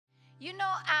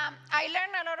I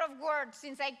learned a lot of words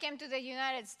since I came to the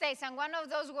United States, and one of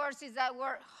those words is that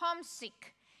word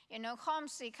homesick.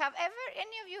 Homesick. Have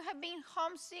any of you have been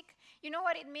homesick? You know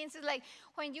what it means? It's like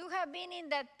when you have been in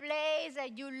that place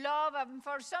that you love, and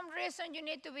for some reason you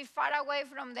need to be far away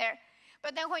from there.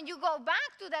 But then when you go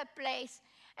back to that place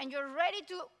and you're ready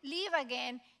to leave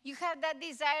again, you have that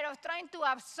desire of trying to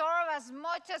absorb as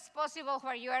much as possible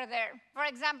where you are there. For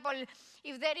example,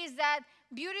 if there is that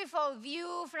beautiful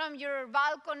view from your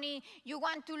balcony, you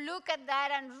want to look at that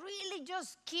and really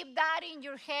just keep that in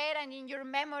your head and in your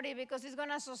memory because it's going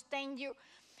to sustain you.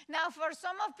 Now, for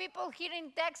some of people here in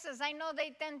Texas, I know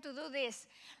they tend to do this.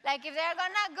 Like if they're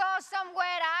going to go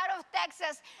somewhere out of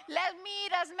Texas, let me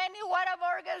eat as many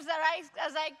Whataburgers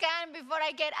as I can before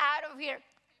I get out of here.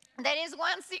 There is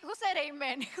one, who said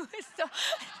amen?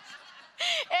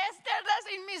 Esther, that's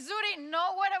in Missouri,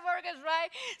 no Whataburgers,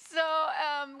 right? So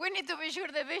we need to be sure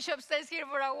the bishop stays here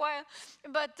for a while.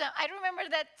 But I remember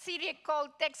that city called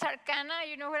Texarkana.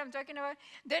 You know what I'm talking about?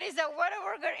 There is a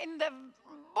Whataburger in the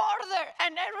border.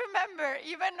 And I remember,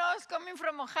 even us coming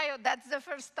from Ohio, that's the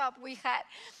first stop we had.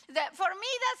 For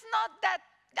me, that's not that.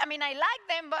 I mean, I like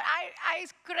them, but I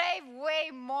crave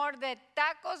way more the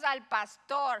tacos al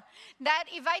pastor. That,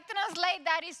 if I translate,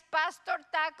 that is pastor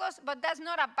tacos, but that's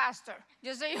not a pastor,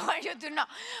 just so you want you to know.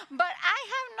 But I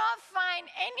have not found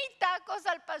any tacos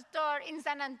al pastor in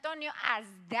San Antonio as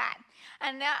that.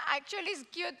 And actually, it's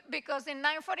cute because in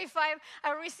 9:45,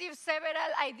 I received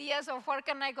several ideas of where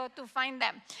can I go to find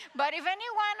them. But if any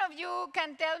one of you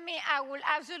can tell me, I will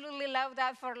absolutely love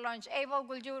that for lunch. Abel,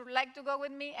 would you like to go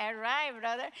with me? All right,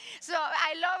 brother. So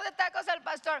I love the tacos al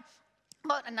pastor.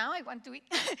 But now I want to eat.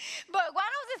 But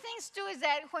one of the things, too, is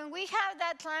that when we have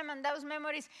that time and those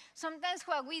memories, sometimes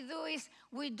what we do is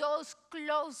with those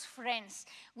close friends,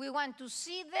 we want to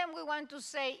see them. We want to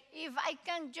say, if I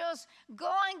can just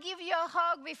go and give you a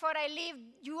hug before I leave,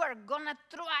 you are going to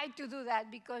try to do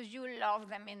that because you love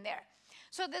them in there.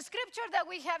 So the scripture that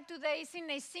we have today is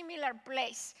in a similar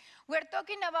place. We're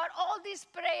talking about all these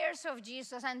prayers of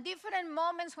Jesus and different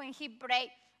moments when he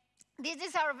prayed. This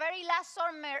is our very last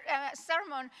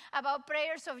sermon about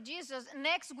prayers of Jesus.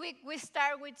 Next week, we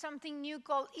start with something new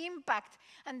called impact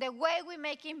and the way we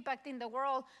make impact in the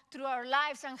world through our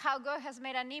lives and how God has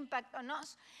made an impact on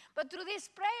us. But through these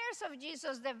prayers of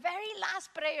Jesus, the very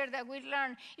last prayer that we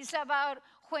learn is about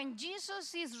when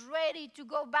Jesus is ready to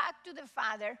go back to the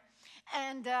Father.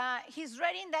 And he's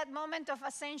ready in that moment of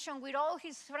ascension with all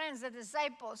his friends, the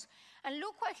disciples. And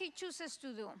look what he chooses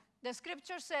to do. The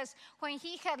scripture says, when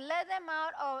he had led them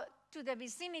out to the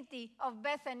vicinity of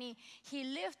Bethany, he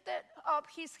lifted up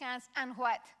his hands and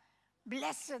what?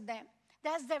 Blessed them.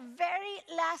 That's the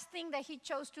very last thing that he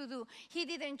chose to do. He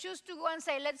didn't choose to go and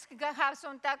say, let's have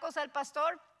some tacos al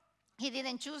pastor. He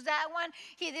didn't choose that one.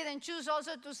 He didn't choose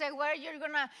also to say where you're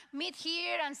going to meet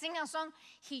here and sing a song.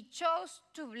 He chose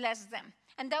to bless them.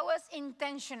 And that was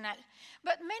intentional.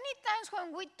 But many times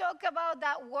when we talk about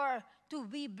that word, to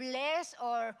be blessed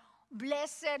or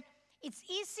blessed, it's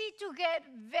easy to get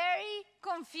very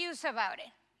confused about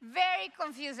it. Very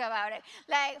confused about it.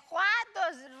 Like, what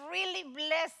does really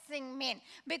blessing mean?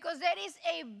 Because there is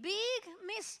a big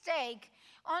mistake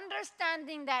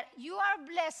understanding that you are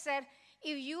blessed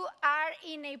if you are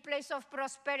in a place of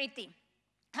prosperity.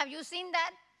 Have you seen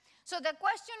that? So the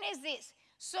question is this.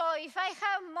 So if I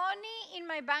have money in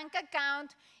my bank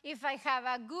account, if I have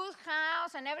a good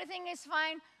house and everything is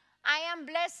fine, I am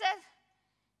blessed?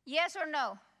 Yes or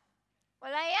no?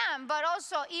 Well, I am. But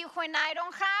also, when I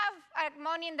don't have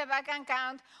money in the bank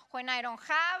account, when I don't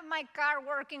have my car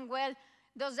working well,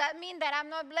 does that mean that I'm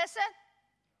not blessed?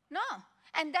 No.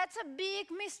 And that's a big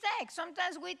mistake.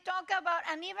 Sometimes we talk about,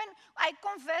 and even I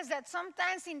confess that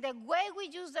sometimes in the way we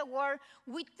use the word,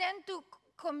 we tend to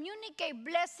communicate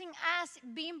blessing as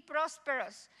being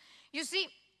prosperous. You see,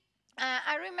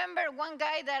 I remember one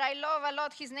guy that I love a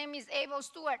lot. His name is Abel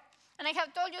Stewart. And I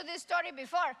have told you this story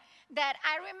before, that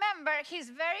I remember his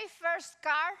very first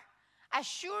car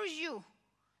assures you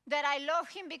that I love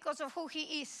him because of who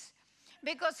he is.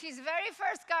 Because his very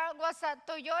first car was a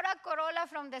Toyota Corolla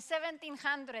from the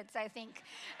 1700s, I think.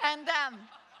 And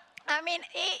I mean,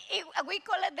 we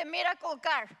call it the miracle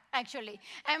car, actually.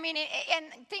 I mean,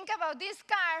 and think about this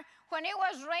car, when it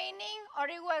was raining or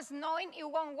it was snowing, it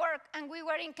won't work. And we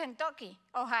were in Kentucky,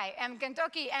 Ohio, and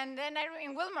Kentucky, and then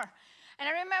in Wilmore. And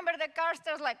I remember the car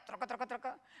starts like, troca, troca,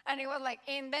 troca. And it was like,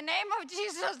 in the name of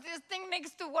Jesus, this thing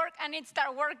needs to work, and it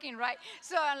started working, right?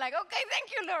 So I'm like, okay, thank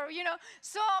you, Lord, you know.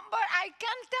 So, but I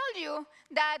can tell you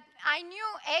that I knew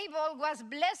Abel was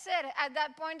blessed at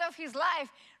that point of his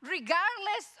life,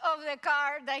 regardless of the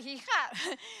car that he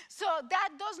had. So that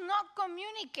does not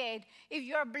communicate if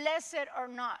you're blessed or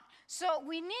not. So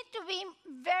we need to be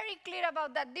very clear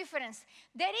about that difference.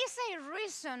 There is a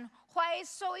reason why it's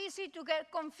so easy to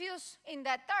get confused in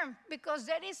that term, because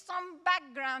there is some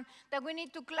background that we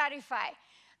need to clarify.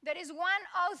 There is one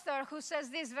author who says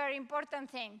this very important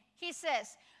thing. He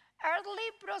says, earthly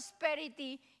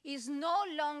prosperity is no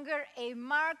longer a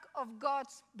mark of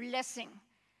God's blessing.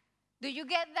 Do you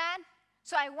get that?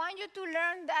 So I want you to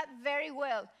learn that very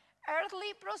well.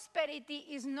 Earthly prosperity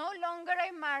is no longer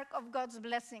a mark of God's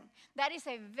blessing. That is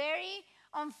a very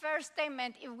unfair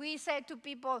statement if we say to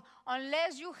people,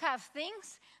 unless you have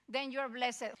things, then you're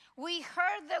blessed. We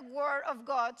heard the word of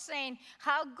God saying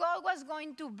how God was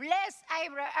going to bless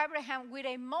Abraham with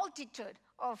a multitude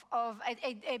of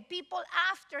people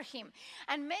after him.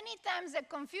 And many times the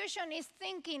confusion is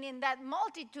thinking in that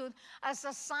multitude as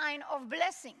a sign of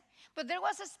blessing. But there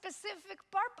was a specific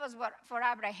purpose for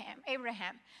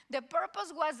Abraham. The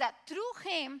purpose was that through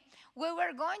him, we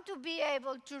were going to be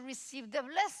able to receive the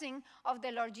blessing of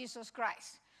the Lord Jesus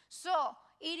Christ. So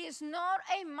it is not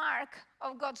a mark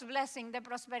of God's blessing, the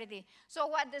prosperity. So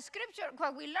what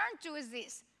we learn too is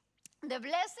this. The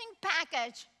blessing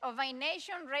package of a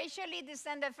nation racially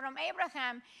descended from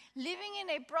Abraham, living in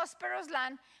a prosperous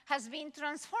land, has been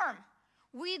transformed.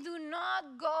 We do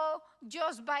not go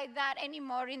just by that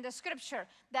anymore in the scripture.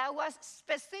 That was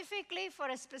specifically for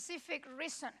a specific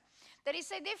reason. There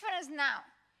is a difference now.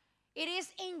 It is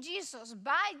in Jesus,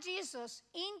 by Jesus,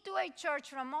 into a church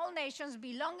from all nations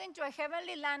belonging to a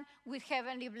heavenly land with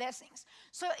heavenly blessings.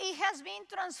 So it has been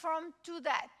transformed to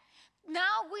that.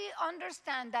 Now we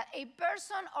understand that a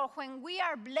person, or when we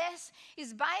are blessed,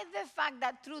 is by the fact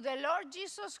that through the Lord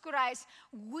Jesus Christ,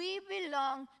 we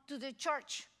belong to the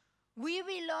church. We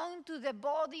belong to the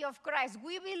body of Christ.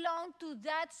 We belong to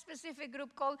that specific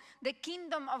group called the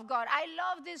kingdom of God. I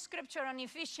love this scripture on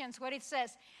Ephesians where it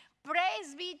says,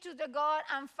 praise be to the God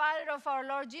and Father of our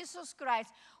Lord Jesus Christ,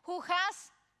 who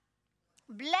has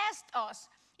blessed us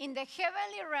in the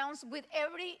heavenly realms with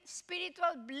every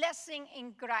spiritual blessing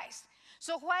in Christ.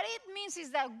 So what it means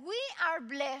is that we are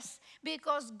blessed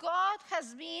because God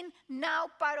has been now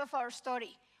part of our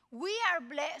story. We are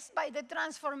blessed by the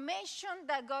transformation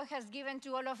that God has given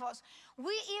to all of us.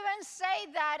 We even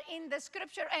say that in the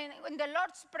scripture and in the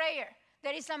Lord's Prayer.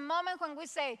 There is a moment when we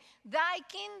say, thy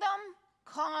kingdom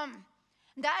come.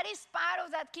 That is part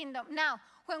of that kingdom. Now,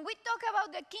 when we talk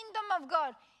about the kingdom of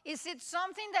God, is it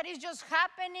something that is just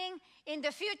happening in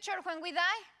the future when we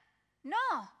die?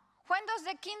 No. When does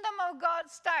the kingdom of God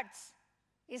start?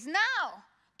 It's now,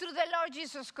 through the Lord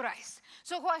Jesus Christ.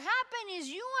 So what happened is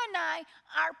you and I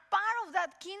are part of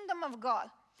that kingdom of God.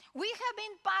 We have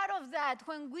been part of that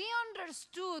when we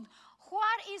understood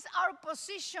what is our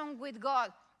position with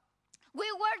God. We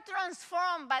were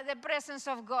transformed by the presence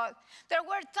of God. There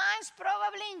were times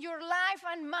probably in your life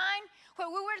and mine where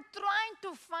we were trying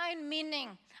to find meaning,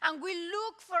 and we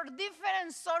look for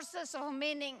different sources of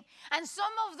meaning. And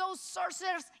some of those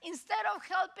sources, instead of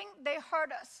helping, they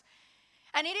hurt us.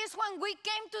 And it is when we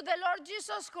came to the Lord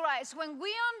Jesus Christ, when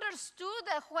we understood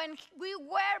that when we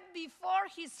were before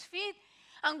his feet,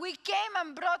 and we came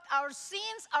and brought our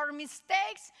sins, our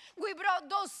mistakes. We brought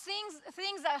those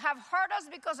things that have hurt us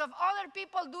because of other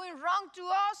people doing wrong to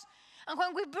us. And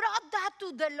when we brought that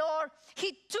to the Lord,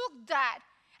 he took that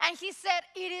and he said,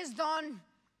 it is done.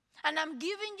 And I'm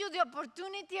giving you the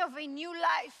opportunity of a new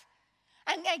life.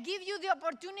 And I give you the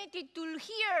opportunity to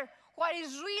hear what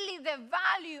is really the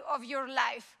value of your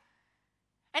life.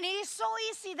 And it is so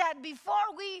easy that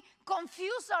before we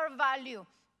confuse our value.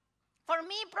 For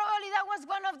me, probably that was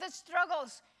one of the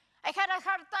struggles. I had a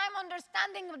hard time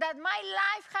understanding that my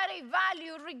life had a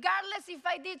value regardless if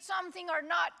I did something or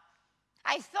not.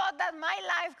 I thought that my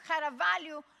life had a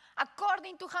value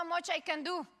according to how much I can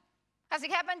do. Has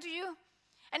it happened to you?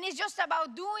 And it's just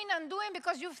about doing and doing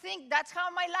because you think that's how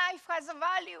my life has a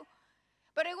value.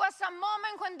 But it was a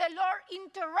moment when the Lord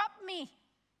interrupted me.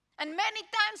 And many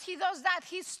times he does that.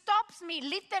 He stops me,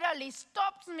 literally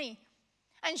stops me.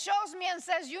 And shows me and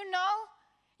says, you know,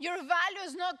 your value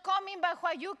is not coming by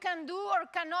what you can do or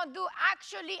cannot do.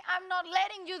 Actually, I'm not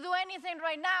letting you do anything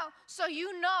right now, so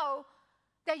you know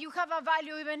that you have a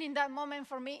value even in that moment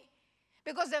for me.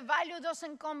 Because the value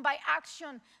doesn't come by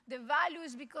action. The value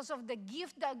is because of the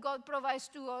gift that God provides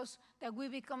to us, that we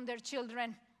become their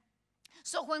children.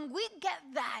 So when we get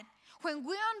that, when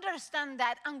we understand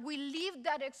that and we live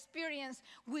that experience,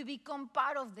 we become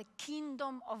part of the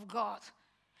kingdom of God.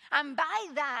 And by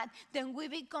that, then we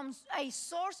become a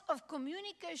source of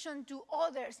communication to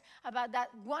others about that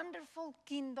wonderful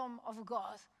kingdom of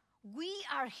God. We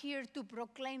are here to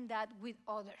proclaim that with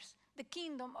others, the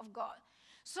kingdom of God.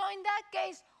 So in that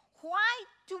case, why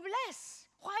to bless?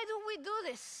 Why do we do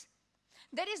this?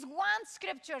 There is one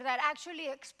scripture that actually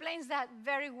explains that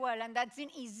very well, and that's in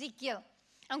Ezekiel.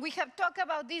 And we have talked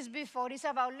about this before. It's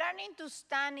about learning to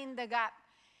stand in the gap.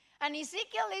 And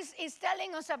Ezekiel is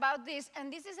telling us about this,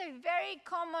 and this is a very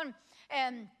common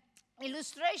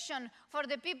illustration for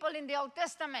the people in the Old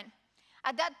Testament.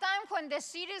 At that time when the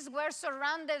cities were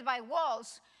surrounded by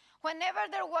walls, whenever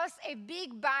there was a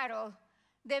big battle,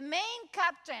 the main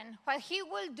captain, what he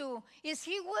will do is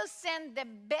he will send the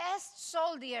best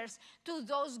soldiers to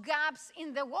those gaps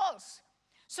in the walls.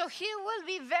 So he will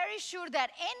be very sure that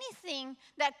anything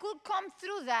that could come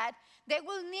through that, they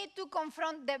will need to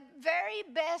confront the very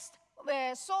best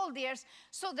soldiers,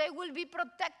 so they will be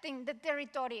protecting the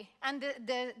territory and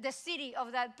the city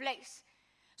of that place.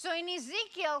 So in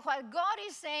Ezekiel, what God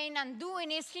is saying and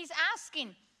doing is he's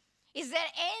asking, is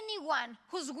there anyone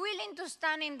who's willing to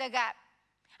stand in the gap?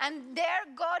 And there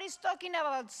God is talking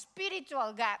about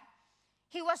spiritual gap.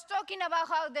 He was talking about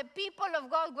how the people of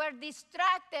God were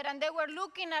distracted and they were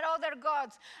looking at other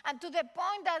gods, and to the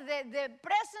point that the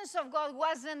presence of God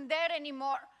wasn't there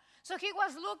anymore. So he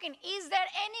was looking, is there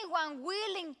anyone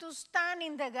willing to stand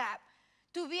in the gap?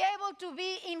 To be able to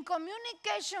be in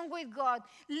communication with God,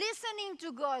 listening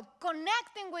to God,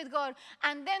 connecting with God,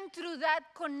 and then through that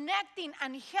connecting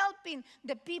and helping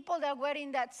the people that were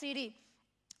in that city.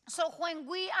 So when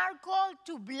we are called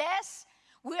to bless,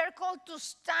 we are called to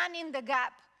stand in the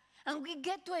gap. And we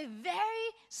get to a very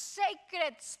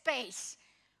sacred space.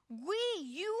 We,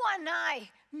 you and I,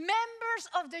 members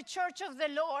of the church of the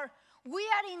Lord, we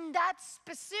are in that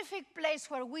specific place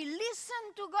where we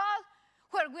listen to God,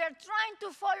 where we are trying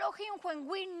to follow him, when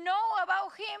we know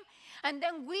about him, and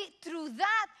then through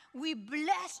that, we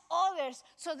bless others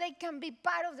so they can be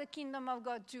part of the kingdom of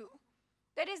God too.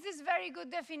 There is this very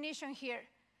good definition here.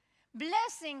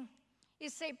 Blessing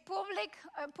is a publicly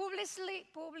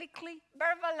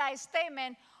verbalized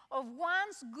statement of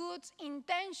one's good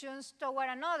intentions toward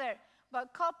another,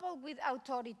 but coupled with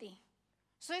authority.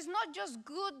 So it's not just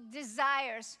good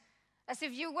desires, as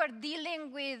if you were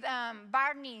dealing with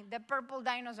Barney, the purple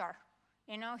dinosaur.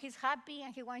 You know, he's happy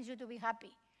and he wants you to be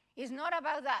happy. It's not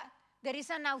about that. There is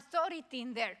an authority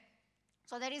in there.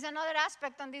 So there is another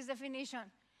aspect on this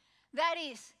definition. That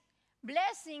is,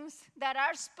 blessings that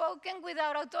are spoken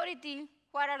without authority,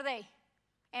 what are they?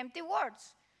 Empty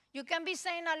words. You can be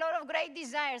saying a lot of great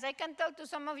desires. I can tell to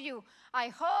some of you, I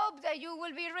hope that you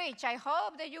will be rich. I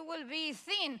hope that you will be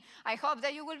thin. I hope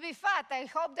that you will be fat. I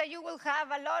hope that you will have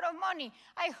a lot of money.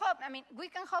 We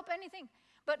can hope anything.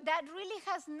 But that really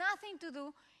has nothing to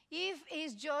do if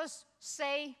it's just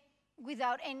say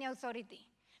without any authority.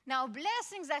 Now,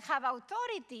 blessings that have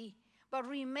authority but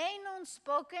remain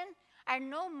unspoken are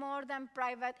no more than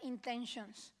private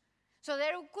intentions. So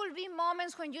there could be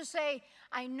moments when you say,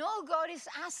 I know God is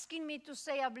asking me to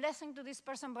say a blessing to this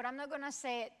person, but I'm not going to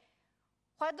say it.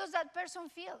 What does that person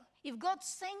feel? If God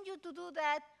sent you to do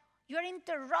that, you're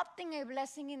interrupting a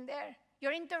blessing in there.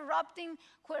 You're interrupting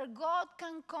where God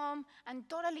can come and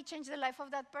totally change the life of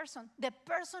that person. The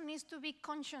person needs to be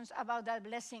conscious about that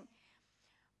blessing.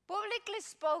 Publicly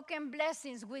spoken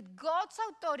blessings with God's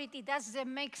authority, that's the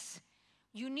mix.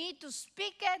 You need to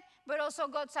speak it, but also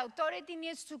God's authority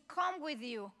needs to come with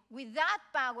you. With that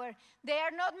power, they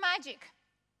are not magic,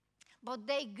 but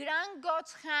they grant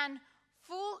God's hand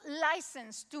full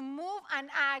license to move and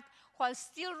act while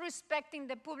still respecting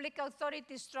the public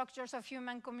authority structures of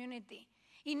human community.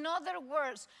 In other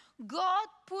words, God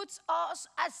puts us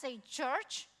as a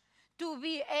church to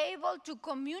be able to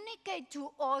communicate to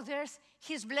others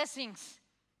his blessings.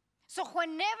 So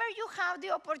whenever you have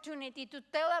the opportunity to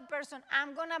tell a person,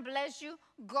 I'm going to bless you,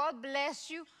 God bless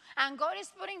you, and God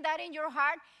is putting that in your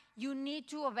heart, you need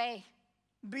to obey.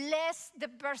 Bless the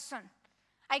person.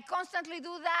 I constantly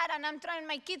do that, and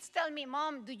my kids tell me,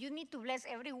 Mom, do you need to bless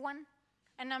everyone?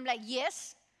 And I'm like,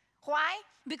 yes. Why?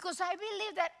 Because I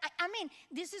believe that,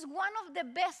 this is one of the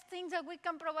best things that we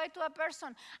can provide to a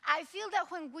person. I feel that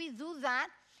when we do that,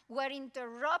 we're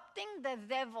interrupting the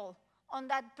devil on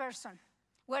that person.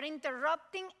 We're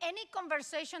interrupting any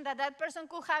conversation that person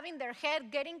could have in their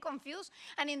head, getting confused.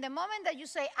 And in the moment that you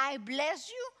say, I bless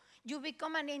you, you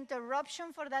become an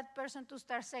interruption for that person to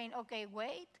start saying, okay,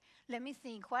 wait, let me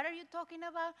think. What are you talking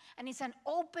about? And it's an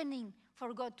opening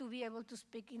for God to be able to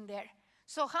speak in there.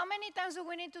 So how many times do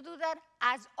we need to do that?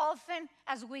 As often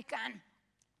as we can.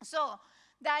 So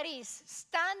that is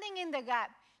standing in the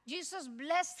gap. Jesus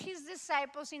blessed his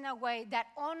disciples in a way that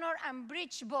honored and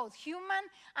bridged both human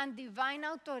and divine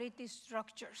authority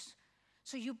structures.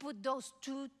 So you put those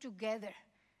two together.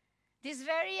 This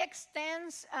very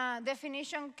extensive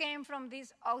definition came from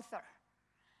this author,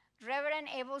 Reverend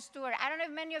Abel Stewart. I don't know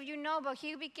if many of you know, but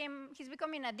he's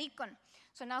becoming a deacon.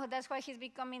 So now that's why he's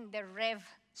becoming the Rev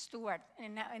Stewart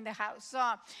in the house. So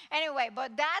anyway,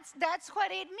 but that's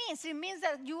what it means. It means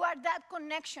that you are that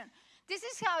connection. This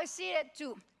is how I see it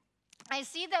too. I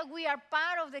see that we are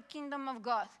part of the kingdom of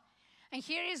God. And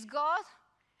here is God,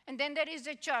 and then there is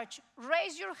the church.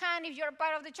 Raise your hand if you're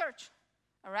part of the church,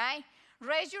 all right?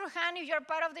 Raise your hand if you're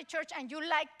part of the church and you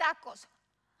like tacos.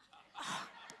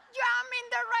 Yeah, I'm in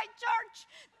the right church.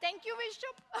 Thank you,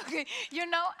 Bishop. Okay,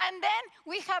 and then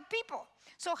we have people.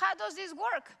 So how does this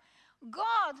work?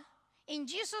 God, in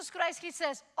Jesus Christ, he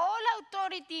says, all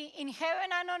authority in heaven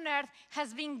and on earth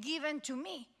has been given to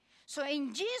me. So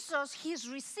in Jesus, he's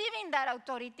receiving that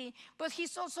authority, but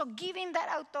he's also giving that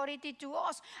authority to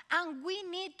us. And we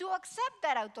need to accept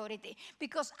that authority.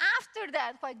 Because after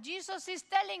that, what Jesus is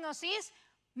telling us is,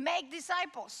 make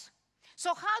disciples.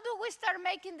 So how do we start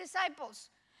making disciples?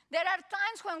 There are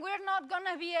times when we're not going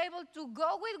to be able to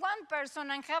go with one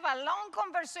person and have a long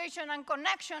conversation and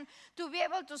connection to be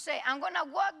able to say, I'm going to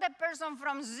walk the person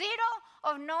from zero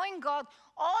of knowing God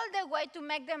all the way to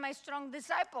make them a strong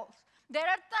disciple. There are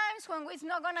times when it's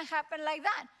not going to happen like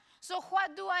that. So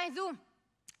what do?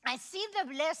 I see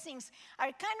the blessings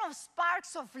are kind of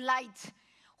sparks of light.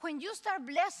 When you start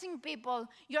blessing people,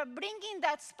 you're bringing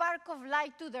that spark of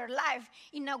light to their life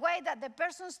in a way that the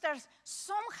person starts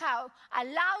somehow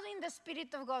allowing the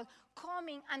Spirit of God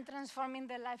coming and transforming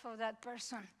the life of that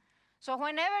person. So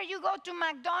whenever you go to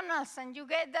McDonald's and you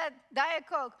get that Diet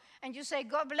Coke and you say,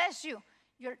 God bless you,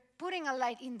 you're putting a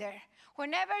light in there.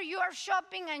 Whenever you are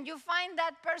shopping and you find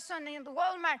that person in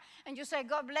Walmart and you say,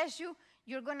 God bless you,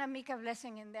 you're going to make a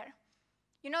blessing in there.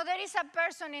 There is a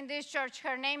person in this church.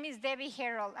 Her name is Debbie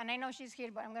Harold, and I know she's here,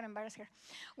 but I'm going to embarrass her.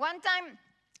 One time,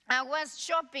 I was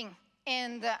shopping,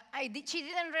 and she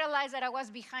didn't realize that I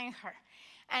was behind her.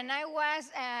 And I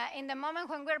was in the moment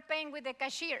when we were paying with the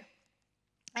cashier,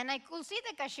 and I could see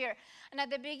the cashier. And at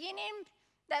the beginning,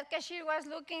 that cashier was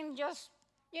looking just,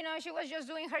 she was just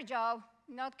doing her job,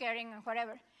 not caring or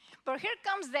whatever. But here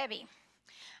comes Debbie.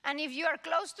 And if you are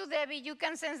close to Debbie, you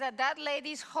can sense that that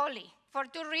lady is holy for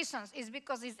two reasons. It's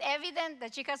because it's evident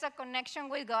that she has a connection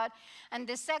with God. And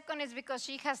the second is because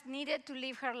she has needed to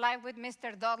live her life with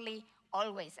Mr. Dudley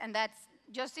always. And that's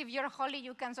just if you're holy,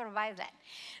 you can survive that.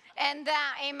 And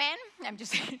amen? I'm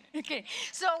just kidding. Okay.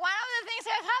 So one of the things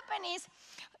that happen is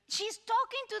she's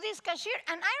talking to this cashier,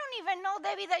 and I don't even know,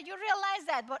 Debbie, that you realize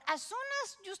that. But as soon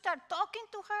as you start talking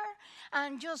to her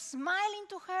and just smiling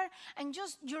to her and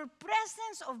just your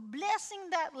presence of blessing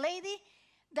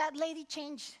that lady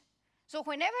changed. So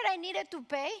whenever I needed to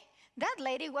pay, that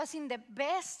lady was in the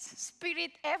best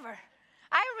spirit ever.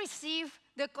 I received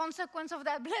the consequence of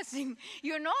that blessing.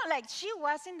 Like she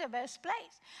was in the best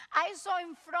place. I saw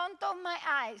in front of my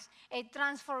eyes a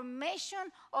transformation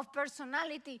of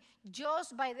personality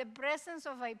just by the presence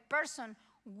of a person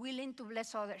willing to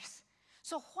bless others.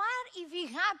 So what if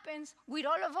it happens with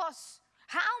all of us?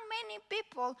 How many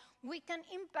people we can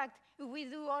impact if we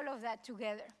do all of that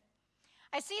together?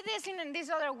 I see this in this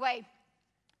other way.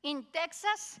 In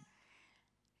Texas,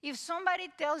 if somebody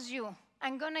tells you,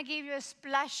 I'm going to give you a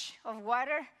splash of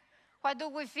water, what do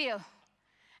we feel?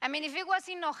 I mean, if it was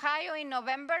in Ohio in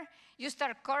November, you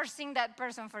start cursing that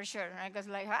person for sure. Right? Because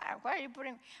like, why are you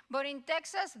putting? But in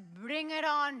Texas, bring it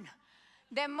on.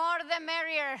 The more the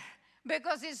merrier,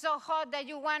 because it's so hot that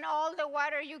you want all the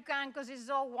water you can because it's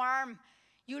so warm.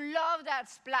 You love that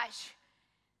splash.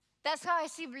 That's how I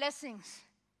see blessings.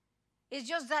 It's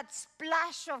just that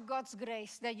splash of God's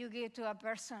grace that you give to a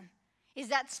person. It's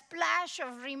that splash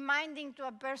of reminding to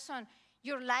a person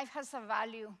your life has a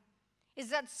value. It's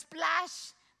that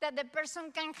splash that the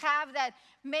person can have that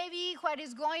maybe what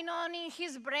is going on in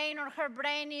his brain or her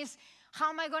brain is, how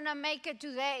am I going to make it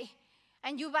today?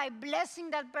 And you, by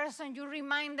blessing that person, you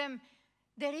remind them,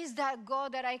 there is that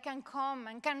God that I can come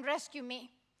and can rescue me.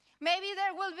 Maybe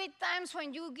there will be times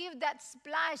when you give that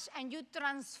splash and you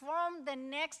transform the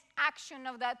next action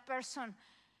of that person.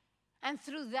 And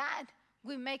through that,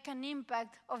 we make an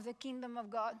impact of the kingdom of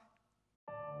God.